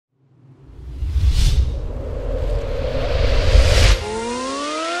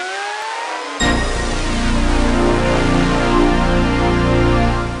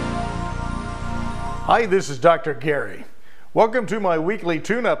Hi, this is Dr. Gary. Welcome to my weekly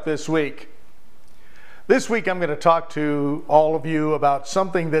tune-up this week. This week I'm going to talk to all of you about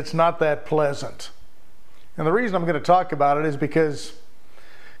something that's not that pleasant. And the reason I'm going to talk about it is because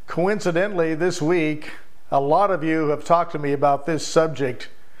coincidentally this week a lot of you have talked to me about this subject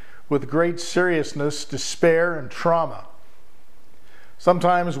with great seriousness, despair, and trauma.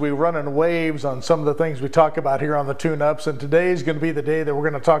 Sometimes we run in waves on some of the things we talk about here on the tune-ups, and today is going to be the day that we're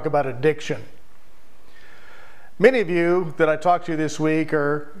going to talk about addiction. Many of you that I talked to this week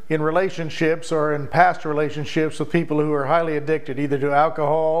are in relationships or in past relationships with people who are highly addicted, either to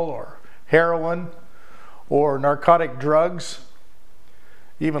alcohol or heroin or narcotic drugs,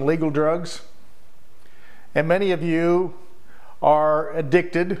 even legal drugs. And many of you are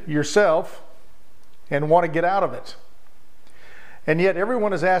addicted yourself and want to get out of it. And yet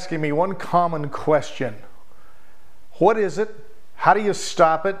everyone is asking me one common question. What is it? How do you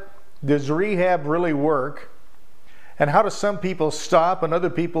stop it? Does rehab really work? And how do some people stop and other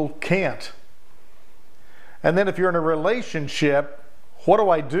people can't? And then if you're in a relationship, what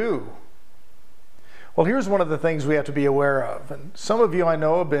do I do? Well, here's one of the things we have to be aware of. And some of you I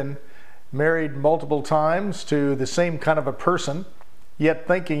know have been married multiple times to the same kind of a person, yet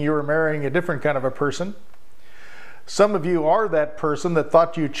thinking you were marrying a different kind of a person. Some of you are that person that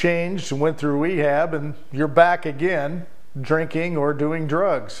thought you changed and went through rehab and you're back again drinking or doing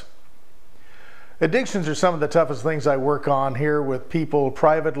drugs. Addictions are some of the toughest things I work on here with people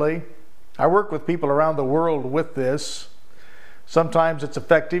privately. I work with people around the world with this. Sometimes it's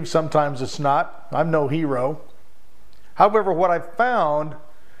effective, sometimes it's not. I'm no hero. However, what I've found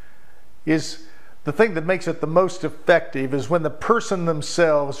is the thing that makes it the most effective is when the person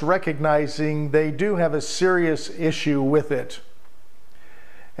themselves recognizing they do have a serious issue with it.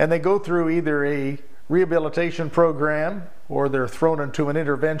 And they go through either a rehabilitation program, or they're thrown into an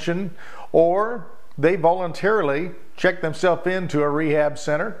intervention, or they voluntarily check themselves into a rehab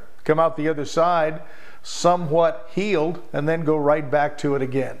center, come out the other side somewhat healed, and then go right back to it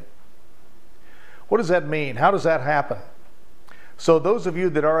again. What does that mean? How does that happen? So those of you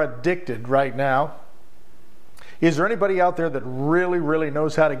that are addicted right now, is there anybody out there that really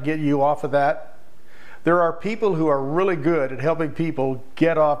knows how to get you off of that? There are people who are really good at helping people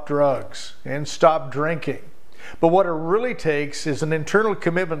get off drugs and stop drinking. But what it really takes is an internal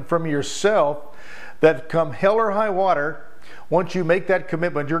commitment from yourself that come hell or high water, once you make that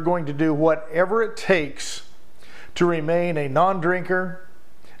commitment, you're going to do whatever it takes to remain a non-drinker,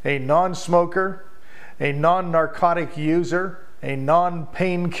 a non-smoker, a non-narcotic user, a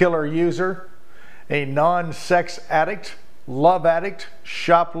non-painkiller user, a non-sex addict, love addict,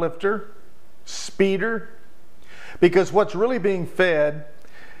 shoplifter, speeder. Because what's really being fed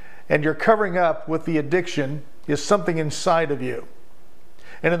and you're covering up with the addiction is something inside of you.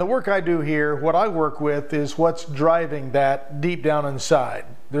 And in the work I do here, what I work with is what's driving that deep down inside.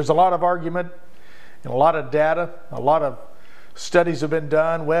 There's a lot of argument and a lot of data, a lot of studies have been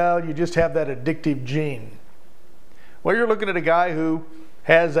done. Well, you just have that addictive gene. Well, you're looking at a guy who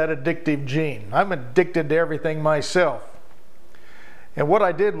has that addictive gene. I'm addicted to everything myself. And what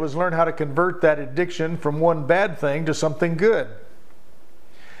I did was learn how to convert that addiction from one bad thing to something good.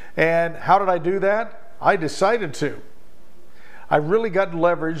 And how did I do that? I decided to. I really got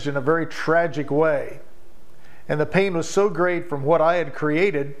leveraged in a very tragic way. And the pain was so great from what I had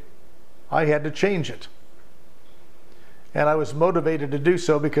created, I had to change it. And I was motivated to do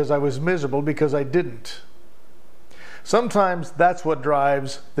so because I was miserable because I didn't. Sometimes that's what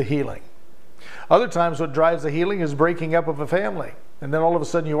drives the healing. Other times what drives the healing is breaking up of a family. And then all of a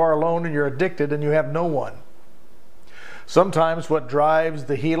sudden you are alone and you're addicted and you have no one. Sometimes what drives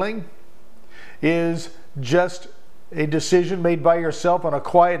the healing is just a decision made by yourself on a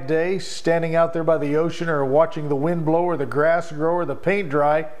quiet day, standing out there by the ocean or watching the wind blow or the grass grow or the paint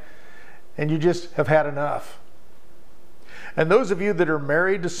dry, and you just have had enough. And those of you that are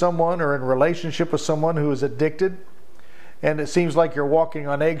married to someone or in a relationship with someone who is addicted, and it seems like you're walking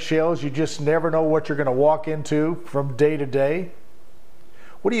on eggshells, you just never know what you're going to walk into from day to day.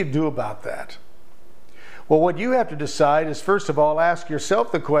 What do you do about that? Well, what you have to decide is, first of all, ask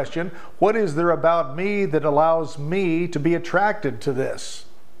yourself the question, what is there about me that allows me to be attracted to this?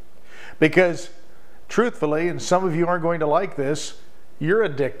 Because truthfully, and some of you aren't going to like this, you're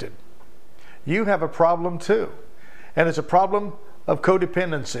addicted. You have a problem too. And it's a problem of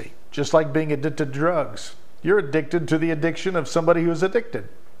codependency, just like being addicted to drugs. You're addicted to the addiction of somebody who's addicted.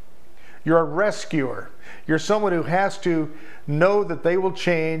 You're a rescuer. You're someone who has to know that they will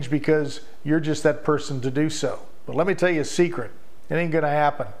change because you're just that person to do so. But let me tell you a secret. It ain't going to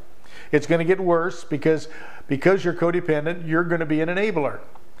happen. It's going to get worse because you're codependent, you're going to be an enabler.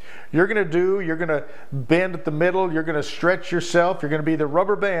 You're going to bend at the middle, you're going to stretch yourself, you're going to be the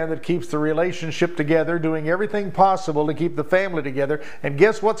rubber band that keeps the relationship together, doing everything possible to keep the family together. And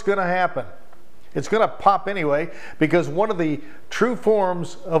guess what's going to happen? It's going to pop anyway, because one of the true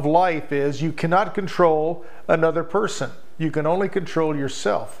forms of life is you cannot control another person. You can only control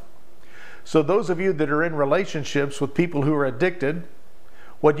yourself. So those of you that are in relationships with people who are addicted,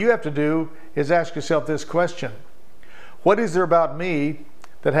 what you have to do is ask yourself this question: what is there about me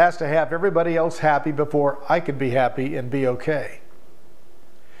that has to have everybody else happy before I can be happy and be okay?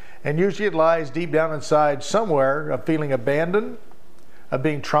 And usually it lies deep down inside somewhere of feeling abandoned, of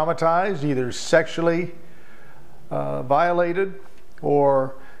being traumatized, either sexually violated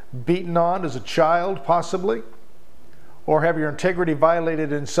or beaten on as a child possibly, or have your integrity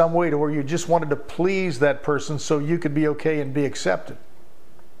violated in some way to where you just wanted to please that person so you could be okay and be accepted.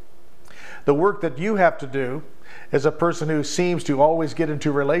 The work that you have to do as a person who seems to always get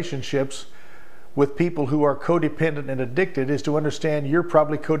into relationships with people who are codependent and addicted is to understand you're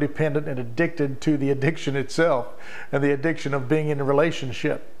probably codependent and addicted to the addiction itself, and the addiction of being in a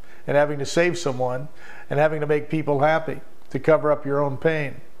relationship and having to save someone and having to make people happy to cover up your own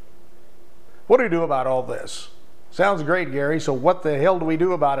pain. What do we do about all this? Sounds great, Gary, so what the hell do we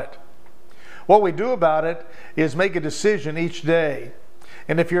do about it? What we do about it is make a decision each day.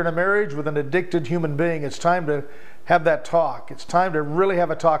 And if you're in a marriage with an addicted human being, it's time to have that talk. It's time to really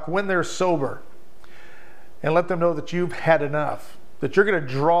have a talk when they're sober and let them know that you've had enough, that you're going to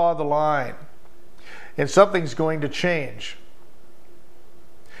draw the line and something's going to change.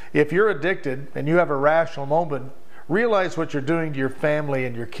 If you're addicted and you have a rational moment, realize what you're doing to your family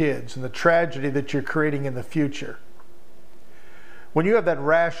and your kids and the tragedy that you're creating in the future. When you have that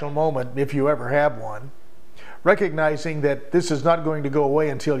rational moment, if you ever have one, recognizing that this is not going to go away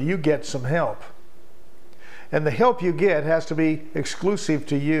until you get some help. And the help you get has to be exclusive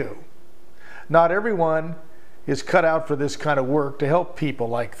to you. Not everyone is cut out for this kind of work to help people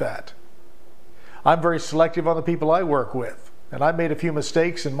like that. I'm very selective on the people I work with, and I made a few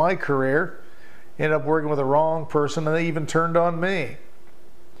mistakes in my career, ended up working with the wrong person, and they even turned on me.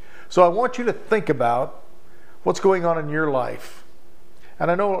 So I want you to think about what's going on in your life. And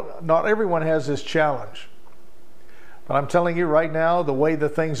I know not everyone has this challenge. But I'm telling you right now, the way the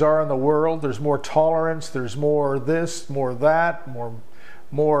things are in the world, there's more tolerance, there's more this, more that,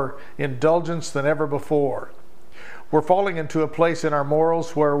 more indulgence than ever before. We're falling into a place in our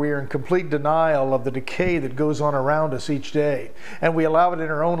morals where we are in complete denial of the decay that goes on around us each day. And we allow it in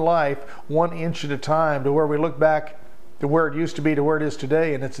our own life 1 inch at a time, to where we look back to where it used to be to where it is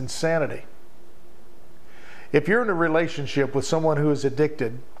today, and it's insanity. If you're in a relationship with someone who is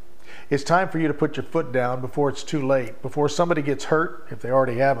addicted, it's time for you to put your foot down before it's too late, before somebody gets hurt, if they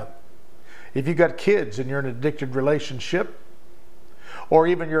already haven't. If you've got kids and you're in an addicted relationship, or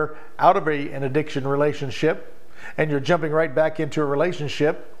even you're out of an addiction relationship and you're jumping right back into a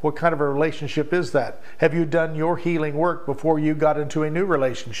relationship, what kind of a relationship is that? Have you done your healing work before you got into a new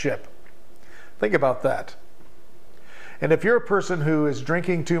relationship? Think about that. And if you're a person who is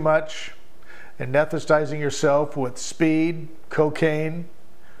drinking too much, anesthetizing yourself with speed, cocaine,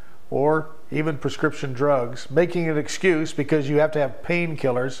 or even prescription drugs, making an excuse because you have to have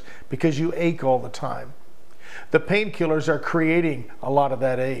painkillers because you ache all the time. The painkillers are creating a lot of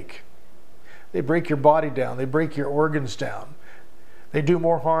that ache. They break your body down. They break your organs down. They do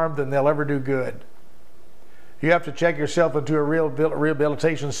more harm than they'll ever do good. You have to check yourself into a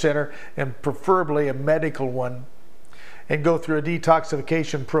rehabilitation center, and preferably a medical one, and go through a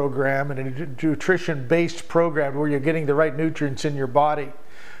detoxification program and a nutrition-based program where you're getting the right nutrients in your body,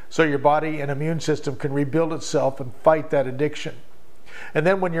 so your body and immune system can rebuild itself and fight that addiction. And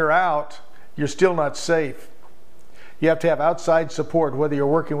then when you're out, you're still not safe. You have to have outside support, whether you're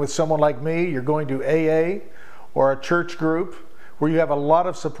working with someone like me, you're going to AA, or a church group where you have a lot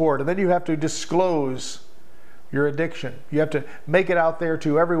of support. And then you have to disclose your addiction. You have to make it out there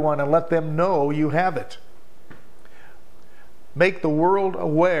to everyone and let them know you have it. Make the world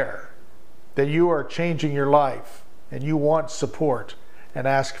aware that you are changing your life and you want support, and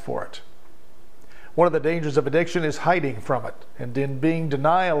ask for it. One of the dangers of addiction is hiding from it and in being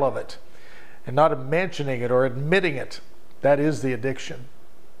denial of it and not mentioning it or admitting it. That is the addiction.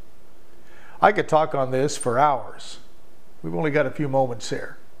 I could talk on this for hours. We've only got a few moments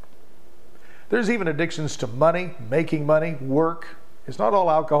here. There's even addictions to money, making money, work. It's not all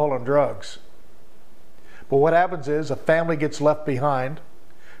alcohol and drugs. But what happens is a family gets left behind,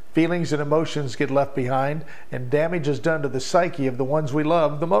 feelings and emotions get left behind, and damage is done to the psyche of the ones we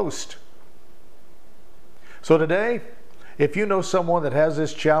love the most. So today, if you know someone that has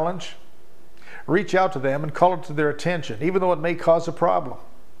this challenge, reach out to them and call it to their attention, even though it may cause a problem.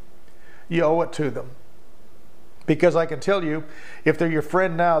 You owe it to them. Because I can tell you, if they're your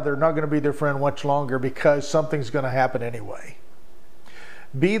friend now, they're not going to be their friend much longer, because something's going to happen anyway.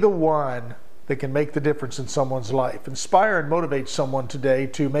 Be the one that can make the difference in someone's life. Inspire and motivate someone today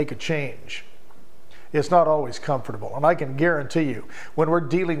to make a change. It's not always comfortable, and I can guarantee you, when we're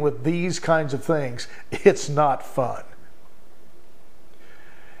dealing with these kinds of things, it's not fun.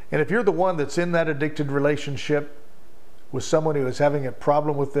 And if you're the one that's in that addicted relationship with someone who is having a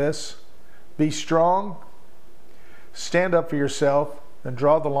problem with this, be strong, stand up for yourself, and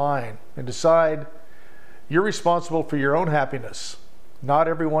draw the line and decide you're responsible for your own happiness, not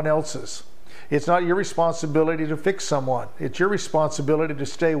everyone else's. It's not your responsibility to fix someone. It's your responsibility to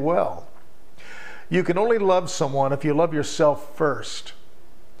stay well. You can only love someone if you love yourself first.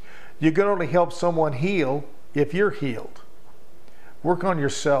 You can only help someone heal if you're healed. Work on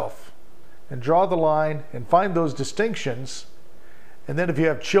yourself and draw the line and find those distinctions. And then if you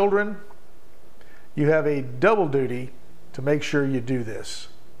have children, you have a double duty to make sure you do this.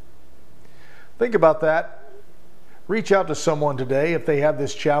 Think about that. Reach out to someone today if they have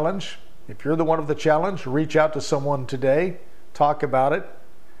this challenge. If you're the one of the challenge, reach out to someone today, talk about it,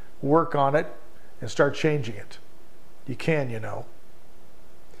 work on it, and start changing it. You can, you know.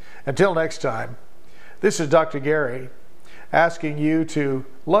 Until next time, this is Dr. Gary asking you to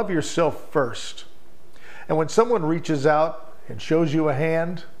love yourself first. And when someone reaches out and shows you a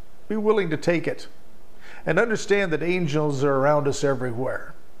hand, be willing to take it. And understand that angels are around us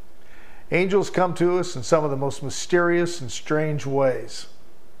everywhere. Angels come to us in some of the most mysterious and strange ways.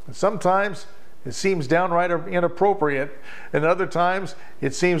 And sometimes it seems downright inappropriate, and other times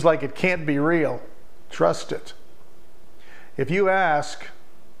it seems like it can't be real. Trust it. If you ask,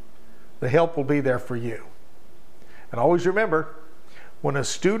 the help will be there for you. And always remember, when a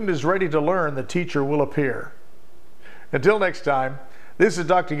student is ready to learn, the teacher will appear. Until next time, this is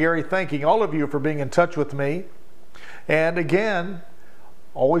Dr. Gary thanking all of you for being in touch with me. And again,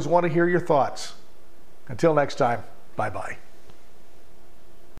 always want to hear your thoughts. Until next time, bye-bye.